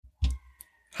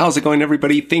How's it going,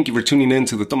 everybody? Thank you for tuning in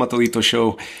to the Toma Todito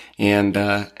show. And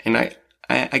I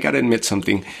gotta admit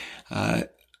something. I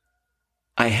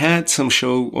had some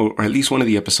show, or at least one of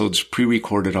the episodes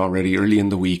pre-recorded already early in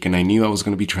the week, and I knew I was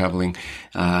going to be traveling.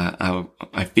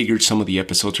 I figured some of the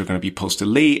episodes are going to be posted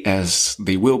late, as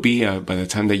they will be. By the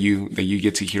time that you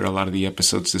get to hear a lot of the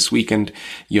episodes this weekend,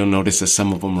 you'll notice that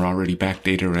some of them are already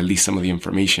backdated, or at least some of the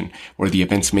information or the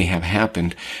events may have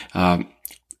happened.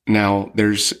 Now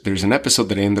there's an episode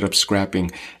that I ended up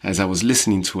scrapping as I was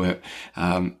listening to it.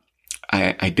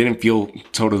 I didn't feel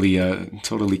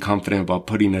totally confident about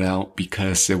putting it out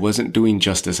because it wasn't doing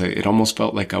justice. It almost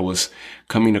felt like I was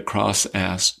coming across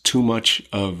as too much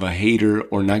of a hater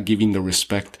or not giving the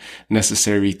respect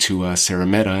necessary to Sarah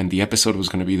Meta. And the episode was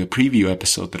going to be the preview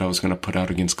episode that I was going to put out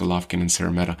against Golovkin and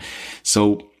Sarah Meta.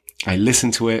 So I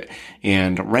listened to it,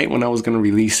 and right when I was going to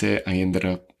release it, I ended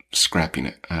up scrapping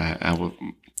it.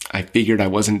 I figured I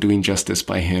wasn't doing justice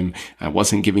by him. I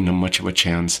wasn't giving him much of a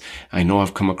chance. I know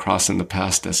I've come across in the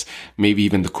past as maybe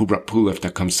even the Kubrat Pulev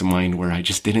that comes to mind, where I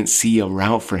just didn't see a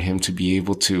route for him to be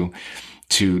able to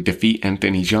defeat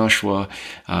Anthony Joshua.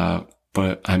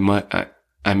 But I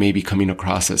may be coming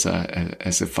across as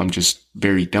if I'm just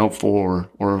very doubtful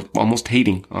or almost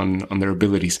hating on their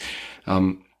abilities.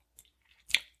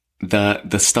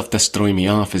 The stuff that's throwing me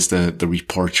off is the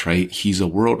reports, right? He's a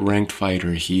world ranked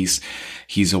fighter. He's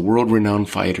a world renowned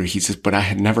fighter. But I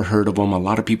had never heard of him. A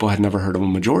lot of people had never heard of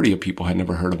him. Majority of people had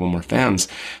never heard of him, or fans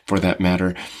for that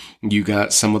matter. You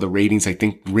got some of the ratings. I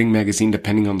think Ring Magazine,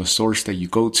 depending on the source that you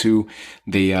go to,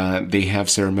 they have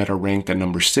Sarah Meta ranked at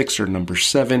number 6 or number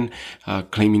 7,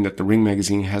 claiming that the Ring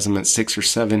Magazine has him at 6 or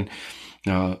 7.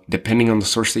 Depending on the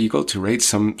source that you go to, right?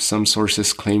 Some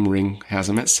sources claim Ring has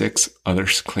him at 6.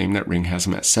 Others claim that Ring has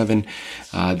him at 7.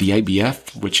 The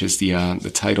IBF, which is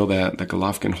the title that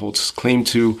Golovkin holds claim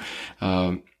to,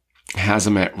 has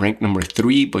him at rank number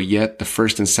 3, but yet the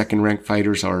first and second ranked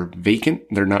fighters are vacant.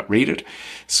 They're not rated.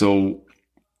 So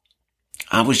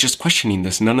I was just questioning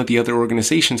this. None of the other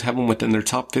organizations have them within their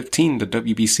top 15. The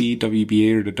WBC,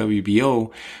 WBA, or the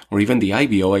WBO, or even the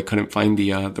IBO. I couldn't find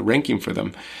the ranking for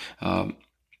them.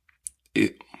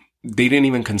 They didn't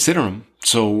even consider him.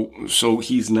 So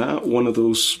he's not one of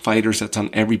those fighters that's on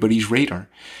everybody's radar.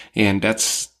 And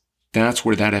that's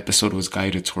where that episode was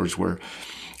guided towards, where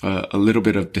a little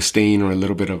bit of disdain or a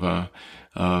little bit of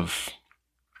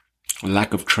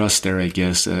lack of trust there, I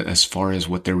guess, as far as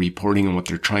what they're reporting and what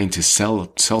they're trying to sell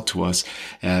to us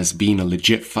as being a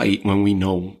legit fight, when we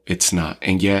know it's not.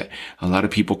 And yet a lot of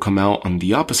people come out on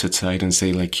the opposite side and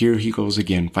say, like, here he goes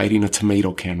again, fighting a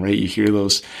tomato can, right? You hear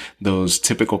those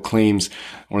typical claims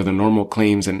or the normal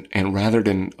claims. And rather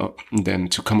than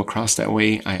to come across that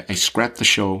way, I scrapped the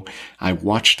show. I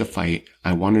watched the fight.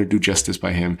 I wanted to do justice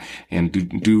by him and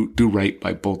do right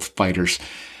by both fighters,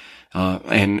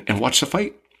 and watch the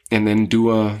fight. And then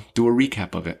do a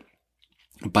recap of it.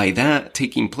 By that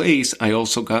taking place, I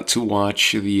also got to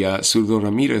watch the Zurdo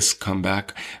Ramirez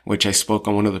comeback, which I spoke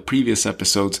on one of the previous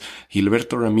episodes.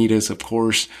 Gilberto Ramirez, of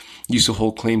course, used to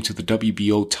hold claim to the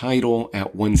WBO title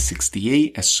at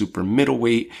 168 as super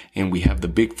middleweight, and we have the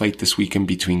big fight this weekend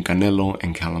between Canelo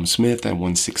and Callum Smith at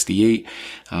 168.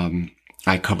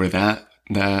 I cover that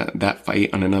fight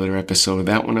on another episode.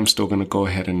 That one I'm still going to go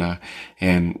ahead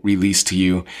and release to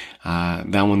you.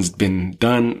 That one's been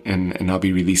done, and I'll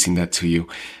be releasing that to you.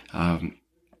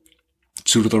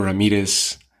 Zurdo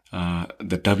Ramirez,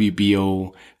 the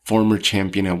WBO former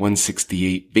champion at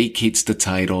 168, vacates the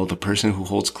title. The person who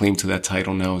holds claim to that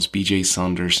title now is BJ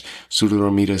Saunders. Zurdo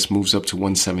Ramirez moves up to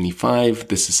 175.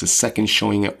 This is his second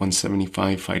showing at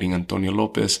 175, fighting Antonio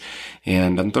Lopez.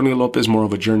 And Antonio Lopez, more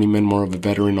of a journeyman, more of a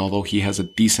veteran, although he has a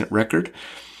decent record.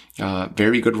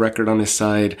 Very good record on his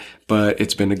side, but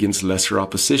it's been against lesser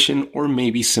opposition, or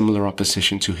maybe similar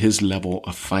opposition to his level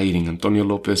of fighting.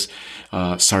 Alfonso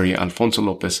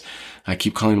Lopez. I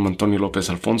keep calling him Antonio Lopez,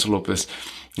 Alfonso Lopez.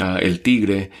 El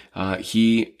Tigre,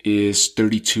 he is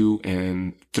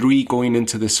 32-3 going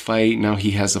into this fight. Now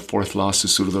he has a 4th loss to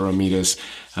Zurdo Ramirez.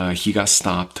 He got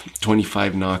stopped,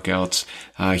 25 knockouts.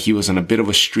 He was on a bit of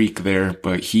a streak there,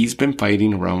 but he's been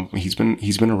fighting around. He's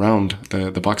been around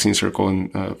the boxing circle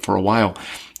for a while.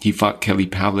 He fought Kelly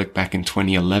Pavlik back in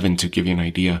 2011, to give you an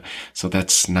idea. So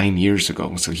that's 9 years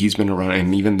ago. So he's been around,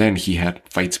 and even then he had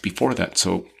fights before that.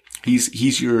 So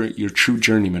he's your true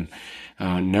journeyman.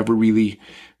 Never really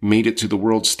made it to the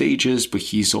world stages, but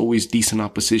he's always decent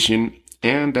opposition.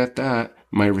 And at that,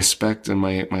 my respect and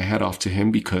my hat off to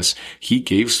him, because he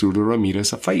gave Zurdo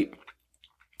Ramirez a fight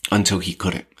until he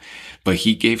couldn't. But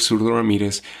he gave Zurdo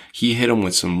Ramirez, he hit him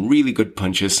with some really good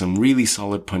punches, some really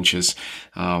solid punches.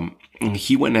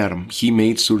 He went at him. He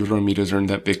made Zurdo Ramirez earn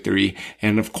that victory.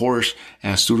 And of course,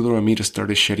 as Zurdo Ramirez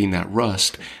started shedding that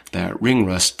rust, that ring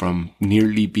rust from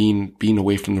nearly being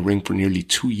away from the ring for nearly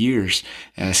 2 years,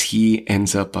 as he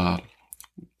ends up,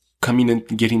 coming in,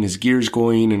 getting his gears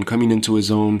going and coming into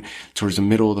his own towards the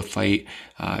middle of the fight,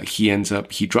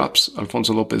 he drops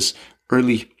Alfonso Lopez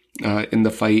early in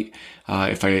the fight.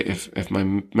 If my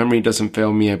memory doesn't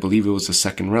fail me, I believe it was the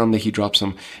second round that he drops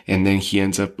him, and then he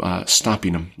ends up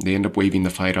stopping him. They end up waving the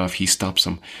fight off. He stops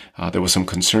him. There was some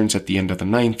concerns at the end of the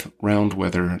 9th round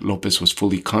whether Lopez was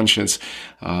fully conscious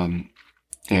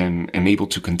and able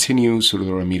to continue.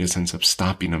 Zurdo Ramirez ends up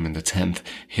stopping him in the 10th,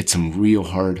 hits him real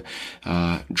hard,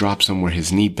 drops him where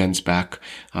his knee bends back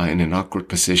in an awkward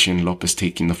position. Lopez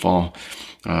taking the fall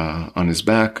on his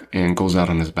back and goes out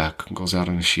on his back, goes out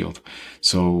on his shield.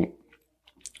 So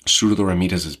Zurdo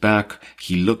Ramirez is back.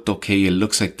 He looked okay. It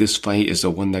looks like this fight is the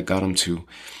one that got him to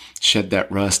shed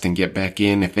that rust and get back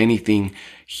in. If anything,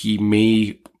 he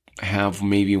may have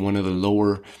maybe one of the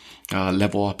lower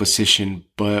level opposition,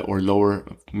 or lower,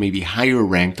 maybe higher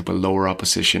ranked, but lower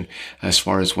opposition as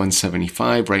far as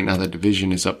 175. Right now, the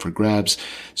division is up for grabs.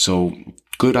 So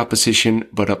good opposition,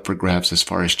 but up for grabs as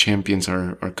far as champions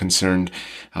are concerned.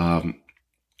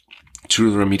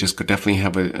 Zurdo Ramirez could definitely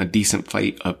have a decent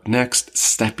fight up next,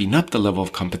 stepping up the level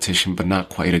of competition, but not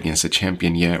quite against a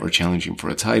champion yet or challenging for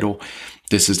a title.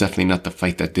 This is definitely not the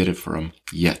fight that did it for him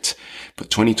yet. But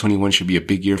 2021 should be a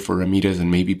big year for Ramirez,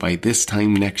 and maybe by this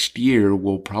time next year,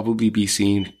 we'll probably be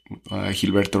seeing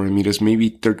Gilberto Ramirez, maybe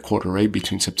third quarter, right?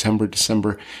 Between September,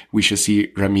 December, we should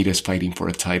see Ramirez fighting for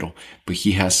a title. But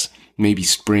he has, maybe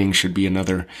spring should be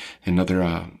another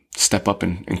step up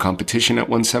in competition at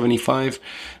 175,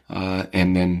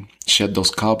 and then shed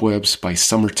those cobwebs. By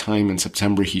summertime in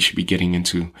September, he should be getting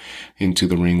into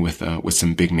the ring with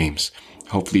some big names.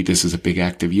 Hopefully this is a big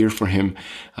active year for him.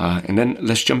 And then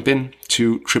let's jump in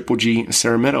to Triple G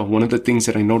Serrameta. One of the things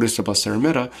that I noticed about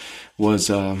Serrameta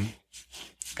was,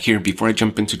 here, before I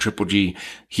jump into Triple G,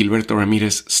 Gilberto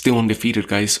Ramirez still undefeated,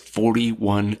 guys,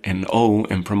 41-0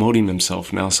 and promoting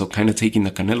himself now. So kind of taking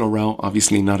the Canelo route,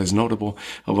 obviously not as notable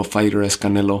of a fighter as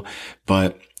Canelo,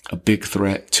 but a big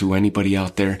threat to anybody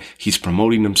out there. He's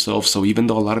promoting himself. So even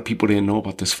though a lot of people didn't know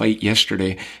about this fight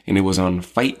yesterday, and it was on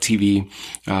Fight TV,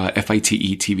 FITE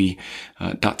TV,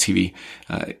 .tv,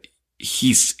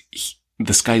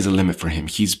 the sky's the limit for him.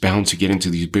 He's bound to get into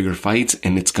these bigger fights,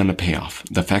 and it's going to pay off.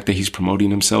 The fact that he's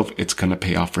promoting himself, it's going to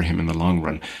pay off for him in the long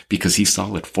run, because he's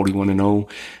solid, 41-0,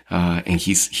 and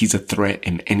he's a threat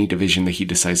in any division that he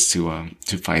decides to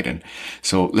fight in.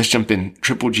 So let's jump in.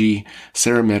 Triple G,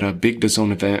 Serrameta, big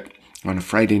DAZN event on a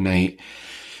Friday night.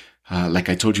 Like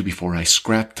I told you before, I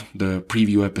scrapped the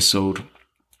preview episode.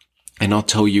 And I'll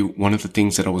tell you, one of the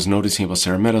things that I was noticing about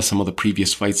Serrameta, some of the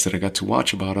previous fights that I got to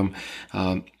watch about him,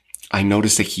 I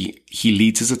noticed that he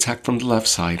leads his attack from the left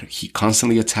side. He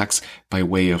constantly attacks by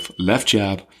way of left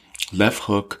jab, left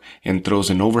hook, and throws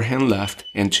an overhand left.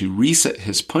 And to reset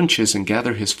his punches and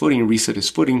gather his footing, reset his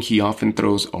footing, he often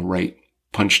throws a right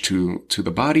punch to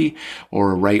the body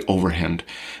or a right overhand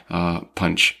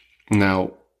punch.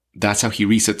 Now, that's how he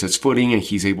resets his footing, and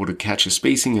he's able to catch his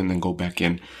spacing and then go back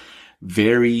in.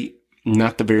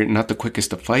 Not the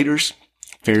quickest of fighters.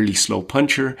 Fairly slow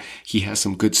puncher. He has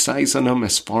some good size on him.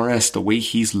 As far as the way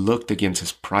he's looked against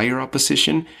his prior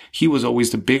opposition, he was always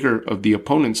the bigger of the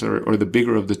opponents, or the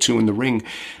bigger of the two in the ring.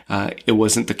 It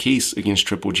wasn't the case against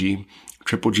Triple G.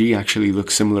 Triple G actually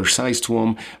looks similar size to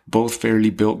him. Both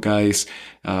fairly built guys.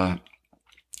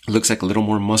 Looks like a little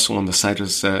more muscle on the side of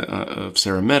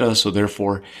Serrameta, so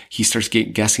therefore he starts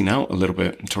gassing out a little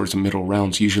bit towards the middle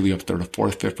rounds, usually up to the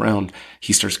 4th, 5th round.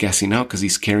 He starts gassing out because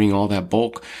he's carrying all that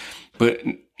bulk. But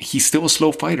he's still a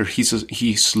slow fighter.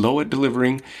 He's slow at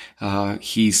delivering.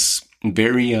 He's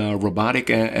very robotic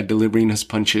at delivering his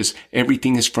punches.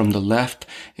 Everything is from the left.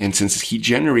 And since he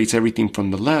generates everything from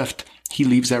the left, he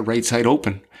leaves that right side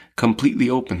open, completely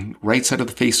open. Right side of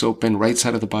the face open, right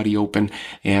side of the body open.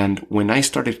 And when I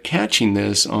started catching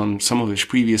this on some of his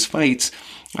previous fights,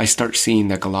 I start seeing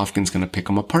that Golovkin's going to pick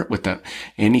him apart with that.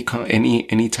 Any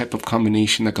type of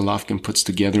combination that Golovkin puts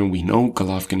together, and we know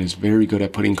Golovkin is very good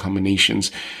at putting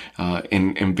combinations,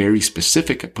 and very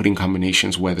specific at putting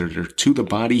combinations, whether they're to the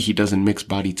body, he doesn't mix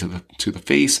body to the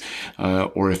face,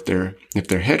 or if they're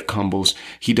head combos,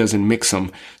 he doesn't mix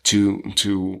them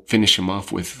to finish him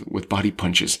off with body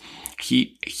punches.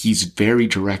 He's very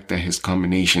direct at his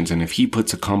combinations, and if he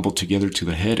puts a combo together to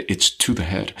the head, it's to the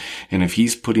head. And if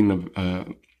he's putting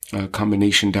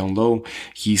combination down low,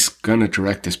 he's gonna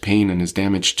direct his pain and his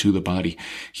damage to the body.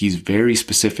 He's very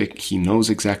specific. He knows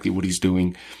exactly what he's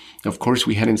doing. Of course,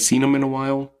 we hadn't seen him in a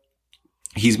while.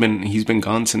 He's been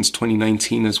gone since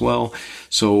 2019 as well.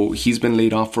 So he's been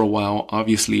laid off for a while.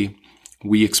 Obviously,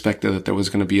 we expected that there was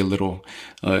going to be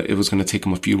it was going to take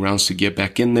him a few rounds to get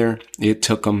back in there. It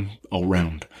took him a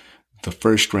round, the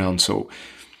first round. So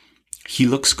he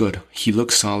looks good. He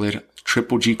looks solid.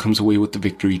 Triple G comes away with the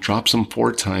victory, drops him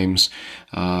 4 times,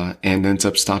 and ends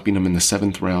up stopping him in the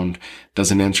 7th round.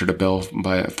 Doesn't answer the bell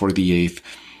for the 8th.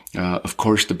 Of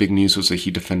course, the big news was that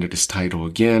he defended his title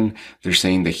again. They're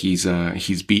saying that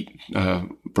he's beat,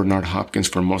 Bernard Hopkins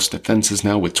for most defenses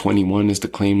now, with 21 is the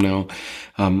claim now.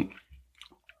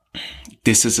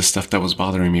 This is the stuff that was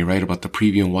bothering me, right, about the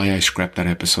preview and why I scrapped that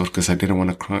episode, because I didn't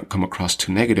want to come across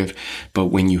too negative. But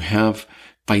when you have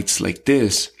fights like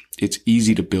this, it's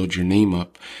easy to build your name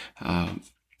up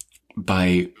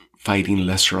by fighting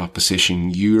lesser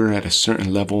opposition. You're at a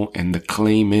certain level, and the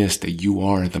claim is that you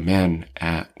are the man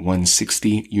at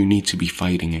 160. You need to be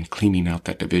fighting and cleaning out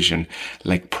that division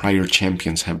like prior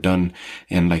champions have done,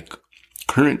 and like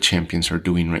current champions are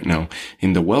doing right now.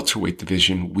 In the welterweight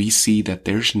division, we see that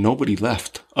there's nobody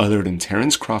left other than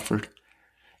Terence Crawford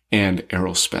and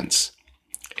Errol Spence.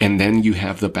 And then you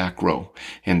have the back row,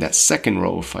 and that second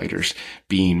row of fighters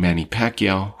being Manny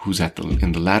Pacquiao, who's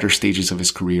in the latter stages of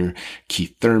his career,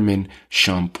 Keith Thurman,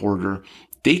 Sean Porter.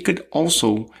 They could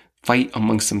also fight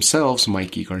amongst themselves,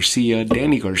 Mikey Garcia,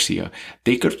 Danny Garcia.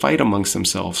 They could fight amongst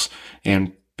themselves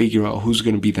and figure out who's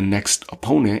going to be the next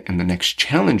opponent and the next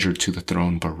challenger to the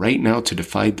throne. But right now, to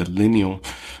defy the lineal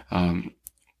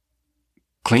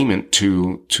claimant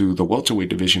to the welterweight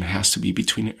division has to be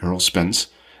between Errol Spence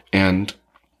and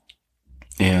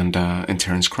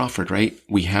Terence Crawford, right?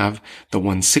 We have the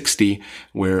 160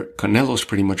 where Canelo's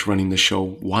pretty much running the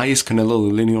show. Why is Canelo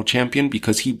the lineal champion?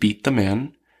 Because he beat the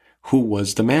man who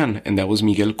was the man, and that was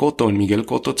Miguel Cotto, and Miguel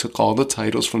Cotto took all the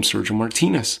titles from Sergio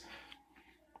Martinez.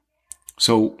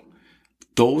 So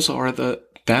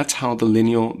that's how the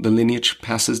lineage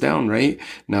passes down, right?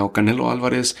 Now, Canelo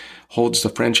Alvarez holds the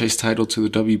franchise title to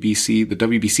the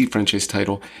WBC franchise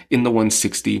title in the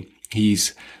 160.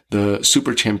 He's the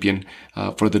super champion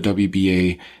for the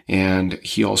WBA, and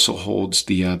he also holds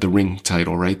the ring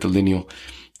title, right? The lineal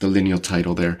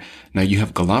title there. Now you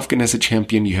have Golovkin as a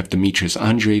champion, you have Demetrius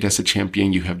Andrade as a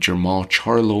champion, you have Jermall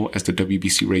Charlo as the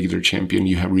WBC regular champion,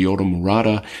 you have Ryota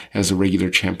Murata as a regular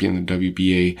champion in the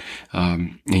WBA,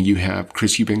 and you have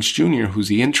Chris Eubanks Jr., who's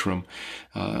the interim.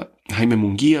 Jaime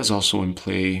Munguia is also in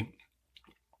play.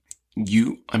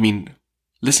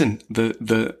 Listen,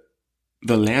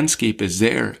 the landscape is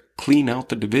there. Clean out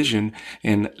the division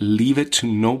and leave it to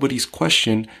nobody's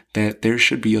question that there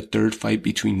should be a third fight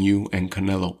between you and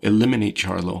Canelo. Eliminate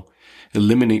Charlo.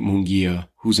 Eliminate Munguia,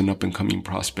 who's an up-and-coming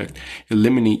prospect.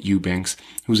 Eliminate Eubanks,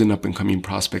 who's an up-and-coming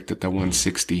prospect at that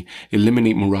 160.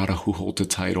 Eliminate Murata, who holds the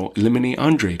title. Eliminate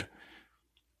Andrade.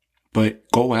 But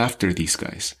go after these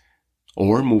guys.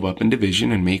 Or move up in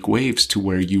division and make waves to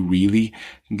where you really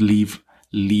leave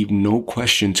no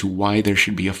question to why there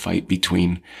should be a fight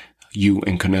between you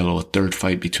and Canelo, a third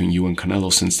fight between you and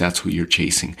Canelo, since that's who you're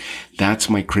chasing. That's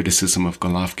my criticism of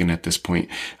Golovkin at this point.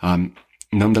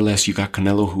 Nonetheless, you got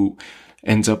Canelo, who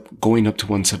ends up going up to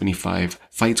 175,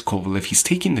 fights Kovalev. He's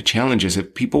taking the challenges.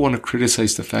 If people want to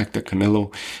criticize the fact that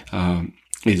Canelo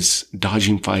is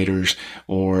dodging fighters,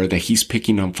 or that he's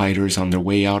picking on fighters on their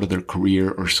way out of their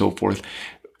career or so forth,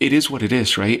 it is what it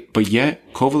is, right? But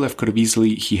yet, Kovalev could have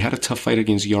he had a tough fight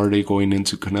against Yarde going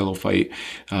into Canelo fight,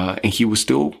 and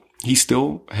he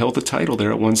still held the title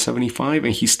there at 175,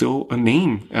 and he's still a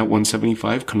name at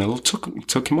 175. Canelo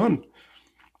took him on.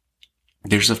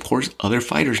 There's, of course, other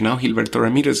fighters. Now Gilberto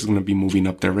Ramirez is going to be moving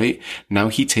up there, right? Now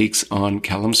he takes on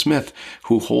Callum Smith,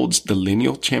 who holds the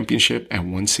lineal championship at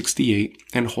 168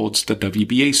 and holds the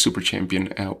WBA super champion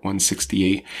at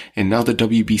 168. And now the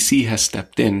WBC has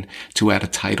stepped in to add a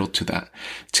title to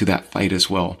that fight as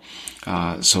well.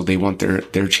 So they want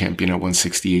their champion at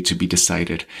 168 to be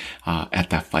decided at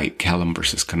that fight, Callum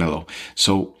versus Canelo.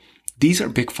 So these are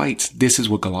big fights. This is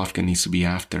what Golovkin needs to be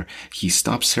after. He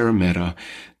stops Serrameta.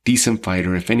 Decent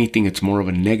fighter. If anything, it's more of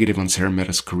a negative on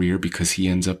Serrameta's career, because he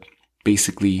ends up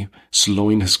basically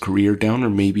slowing his career down,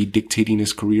 or maybe dictating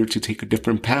his career to take a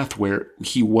different path, where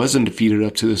he wasn't defeated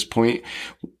up to this point.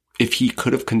 If he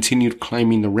could have continued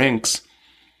climbing the ranks,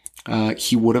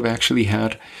 he would have actually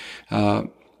had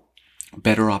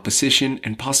better opposition,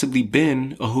 and possibly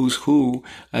been a who's who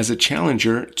as a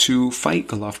challenger to fight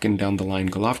Golovkin down the line.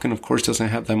 Golovkin, of course, doesn't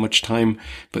have that much time,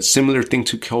 but similar thing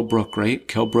to Kell Brook, right?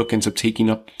 Kell Brook ends up taking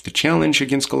up the challenge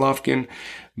against Golovkin,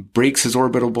 breaks his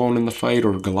orbital bone in the fight,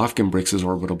 or Golovkin breaks his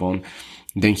orbital bone.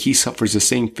 Then he suffers the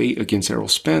same fate against Errol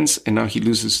Spence, and now he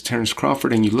loses to Terence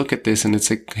Crawford. And you look at this, and it's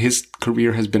like his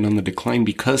career has been on the decline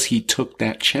because he took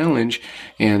that challenge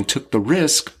and took the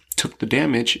risk, took the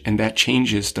damage, and that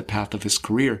changes the path of his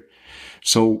career.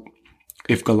 So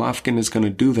if Golovkin is going to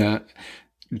do that,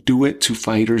 do it to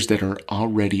fighters that are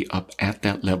already up at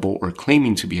that level or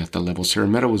claiming to be at that level.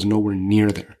 Serrameta was nowhere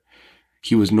near there.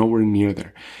 He was nowhere near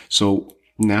there. So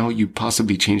now you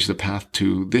possibly change the path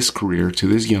to this career, to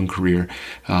this young career,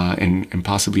 and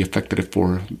possibly affected it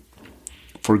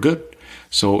for good.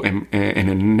 So, and in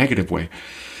a negative way.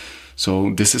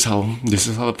 So this is how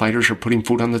the fighters are putting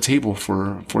food on the table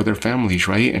for their families,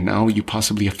 right? And now you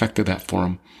possibly affected that for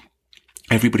them.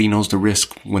 Everybody knows the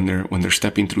risk when they're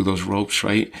stepping through those ropes,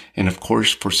 right? And of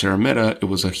course, for Serrameta, it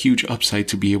was a huge upside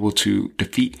to be able to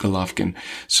defeat Golovkin.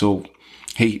 So,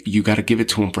 hey, you got to give it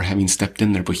to him for having stepped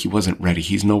in there, but he wasn't ready.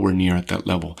 He's nowhere near at that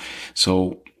level.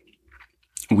 So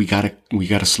we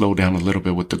gotta slow down a little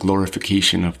bit with the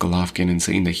glorification of Golovkin and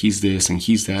saying that he's this and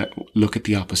he's that. Look at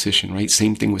the opposition, right?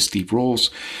 Same thing with Steve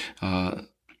Rolls.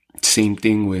 Same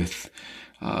thing with,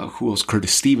 who else?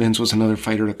 Curtis Stevens was another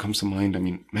fighter that comes to mind. I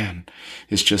mean, man,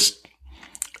 it's just,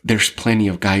 there's plenty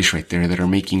of guys right there that are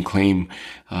making claim,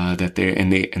 that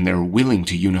they're willing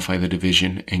to unify the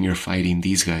division, and you're fighting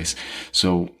these guys.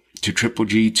 So, to Triple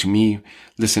G, to me,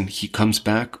 listen, he comes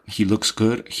back. He looks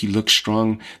good. He looks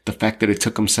strong. The fact that it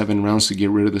took him 7 rounds to get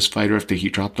rid of this fighter after he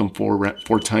dropped him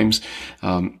four times,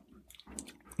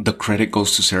 the credit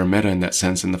goes to Serrameta in that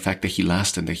sense, and the fact that he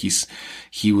lasted, that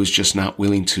he was just not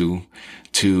willing to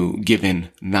give in,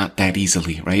 not that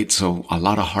easily, right? So a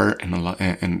lot of heart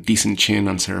and decent chin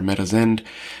on Serrameta's end,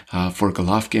 for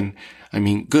Golovkin. I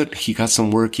mean, good. He got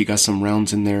some work. He got some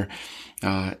rounds in there.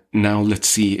 Now let's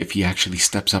see if he actually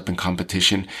steps up in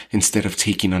competition instead of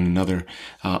taking on another,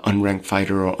 unranked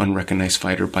fighter or unrecognized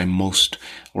fighter by most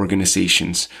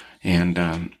organizations.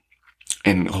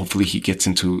 And hopefully he gets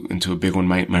into a big one.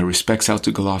 My respects out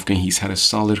to Golovkin. He's had a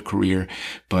solid career,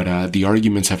 but the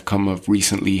arguments have come up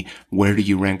recently. Where do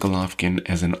you rank Golovkin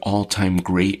as an all-time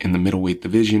great in the middleweight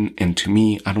division? And to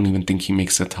me, I don't even think he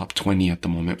makes the top 20 at the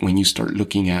moment. When you start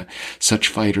looking at such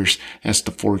fighters as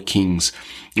the Four Kings,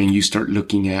 and you start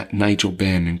looking at Nigel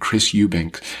Benn and Chris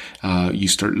Eubank, you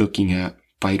start looking at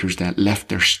fighters that left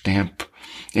their stamp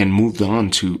and moved on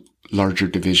to larger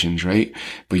divisions, right?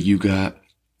 But you got,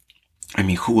 I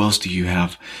mean, who else do you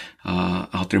have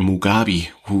out there? Mugabe,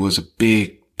 who was a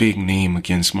big name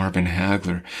against Marvin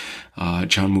Hagler.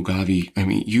 John Mugabe. I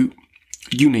mean, you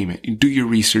name it. Do your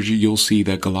research. You'll see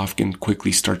that Golovkin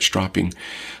quickly starts dropping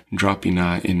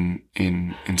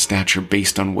in stature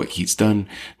based on what he's done,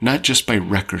 not just by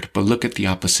record, but look at the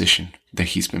opposition that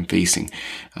he's been facing,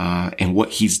 and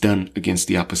what he's done against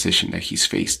the opposition that he's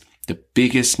faced. The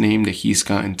biggest name that he's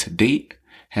gotten to date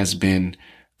has been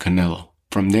Canelo.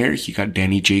 From there, he got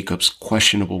Danny Jacobs,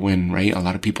 questionable win, right? A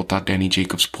lot of people thought Danny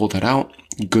Jacobs pulled that out.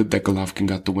 Good that Golovkin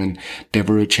got the win.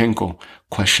 Deverchenko,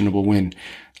 questionable win.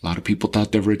 A lot of people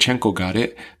thought Deverchenko got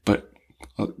it, but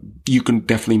you can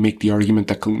definitely make the argument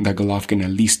that Golovkin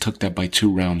at least took that by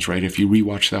 2 rounds, right? If you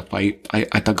rewatch that fight, I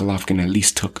thought Golovkin at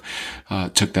least took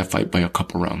that fight by a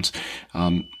couple rounds.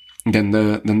 Then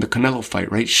the Canelo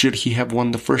fight, right? Should he have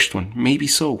won the first one? Maybe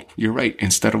so. You're right.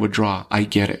 Instead of a draw. I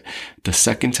get it. The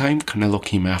second time, Canelo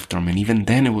came after him, and even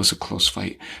then it was a close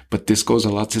fight. But this goes a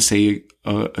lot to say,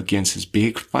 against his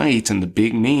big fights and the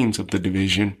big names of the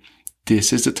division.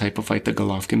 This is the type of fight that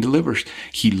Golovkin delivers.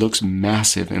 He looks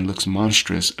massive and looks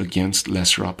monstrous against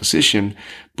lesser opposition.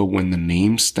 But when the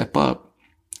names step up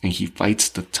and he fights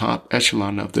the top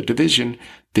echelon of the division,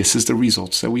 this is the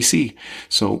results that we see.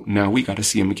 So now we got to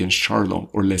see him against Charlo,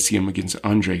 or let's see him against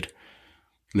Andrade.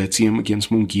 Let's see him against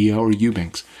Munguia or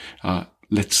Eubanks.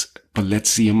 Let's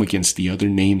see him against the other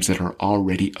names that are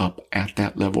already up at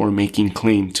that level or making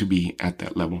claim to be at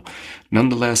that level.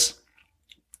 Nonetheless,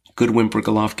 good win for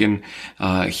Golovkin.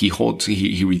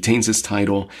 He retains his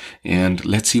title, and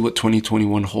let's see what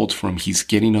 2021 holds for him. He's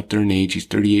getting up there in age. He's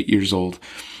 38 years old.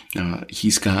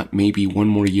 He's got maybe 1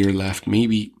 more year left,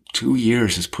 maybe 2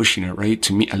 years is pushing it, right?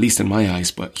 To me, at least in my eyes,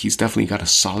 but he's definitely got a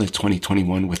solid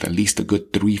 2021 with at least a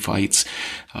good 3 fights,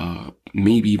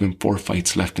 maybe even 4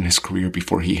 fights left in his career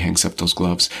before he hangs up those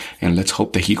gloves. And let's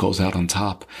hope that he goes out on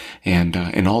top. And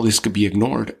all this could be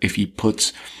ignored if he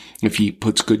puts if he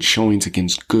puts good showings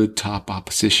against good top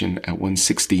opposition at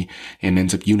 160 and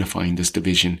ends up unifying this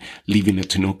division, leaving it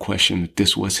to no question that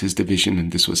this was his division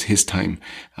and this was his time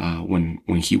when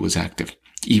he was active,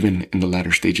 even in the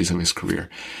latter stages of his career.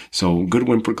 So good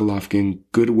win for Golovkin,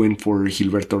 good win for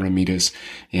Gilberto Ramirez,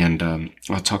 and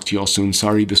I'll talk to you all soon.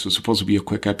 Sorry, this was supposed to be a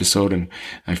quick episode, and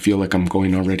I feel like I'm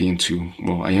going already into,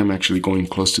 well, I am actually going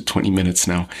close to 20 minutes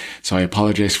now, so I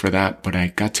apologize for that, but I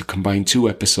got to combine 2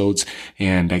 episodes,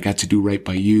 and I got to do right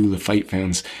by you, the fight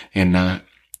fans, and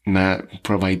not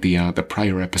provide the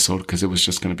prior episode because it was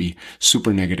just going to be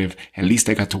super negative. At least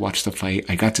I got to watch the fight.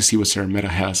 I got to see what Cerrometa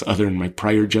has other than my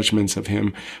prior judgments of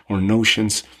him or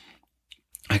notions.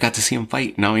 I got to see him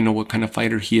fight. Now I know what kind of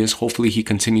fighter he is. Hopefully he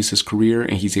continues his career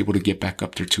and he's able to get back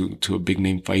up there to a big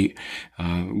name fight.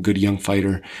 Good young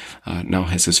fighter. Now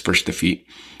has his first defeat.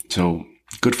 So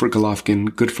good for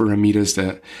Golovkin, good for Ramirez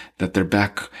that they're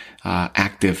back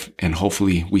active, and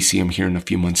hopefully we see them here in a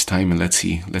few months' time, and let's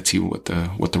see what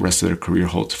the rest of their career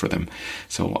holds for them.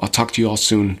 So I'll talk to you all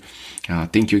soon.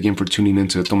 Thank you again for tuning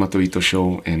into the Toma Todito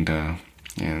show,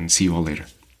 and see you all later.